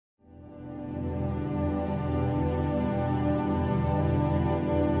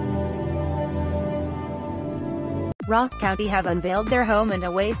Ross County have unveiled their home and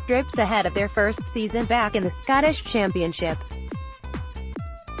away strips ahead of their first season back in the Scottish Championship.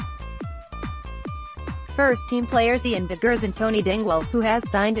 First-team players Ian Vickers and Tony Dingwall, who has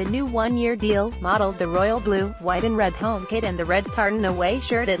signed a new one-year deal, modelled the royal blue, white and red home kit and the red tartan away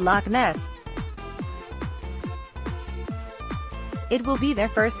shirt at Loch Ness. It will be their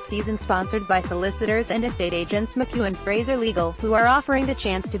first season sponsored by solicitors and estate agents McEwen Fraser Legal, who are offering the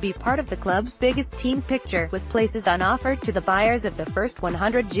chance to be part of the club's biggest team picture, with places on offer to the buyers of the first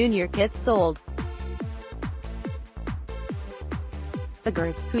 100 junior kits sold.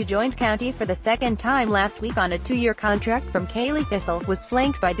 Vickers, who joined County for the second time last week on a 2-year contract from Cayley Thistle, was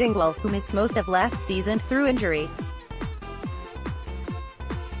flanked by Dingwall, who missed most of last season through injury.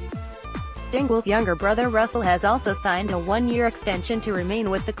 Dingwall's younger brother Russell has also signed a 1-year extension to remain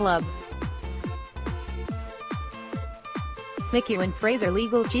with the club. McEwen Fraser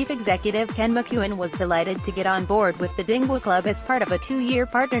Legal Chief Executive Ken McEwen was delighted to get on board with the Dingwall Club as part of a 2-year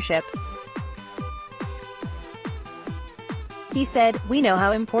partnership. He said, "We know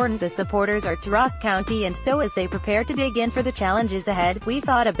how important the supporters are to Ross County, and so as they prepare to dig in for the challenges ahead, we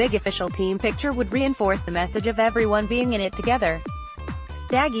thought a big official team picture would reinforce the message of everyone being in it together."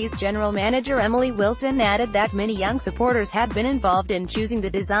 Staggies general manager Emily Wilson added that many young supporters had been involved in choosing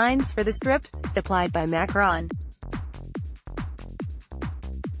the designs for the strips, supplied by Macron.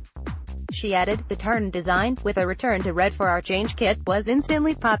 She added, "The tartan design, with a return to red for our change kit, was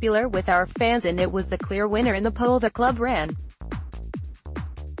instantly popular with our fans and it was the clear winner in the poll the club ran."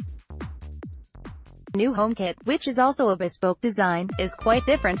 New home kit, which is also a bespoke design, is quite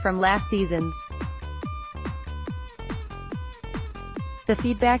different from last season's. The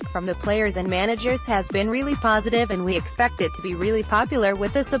feedback from the players and managers has been really positive and we expect it to be really popular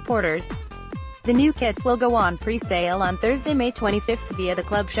with the supporters. The new kits will go on pre-sale on Thursday, May 25th via the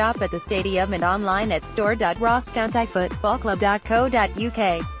club shop at the stadium and online at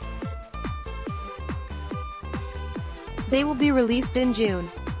store.rosscountyfootballclub.co.uk. They will be released in June.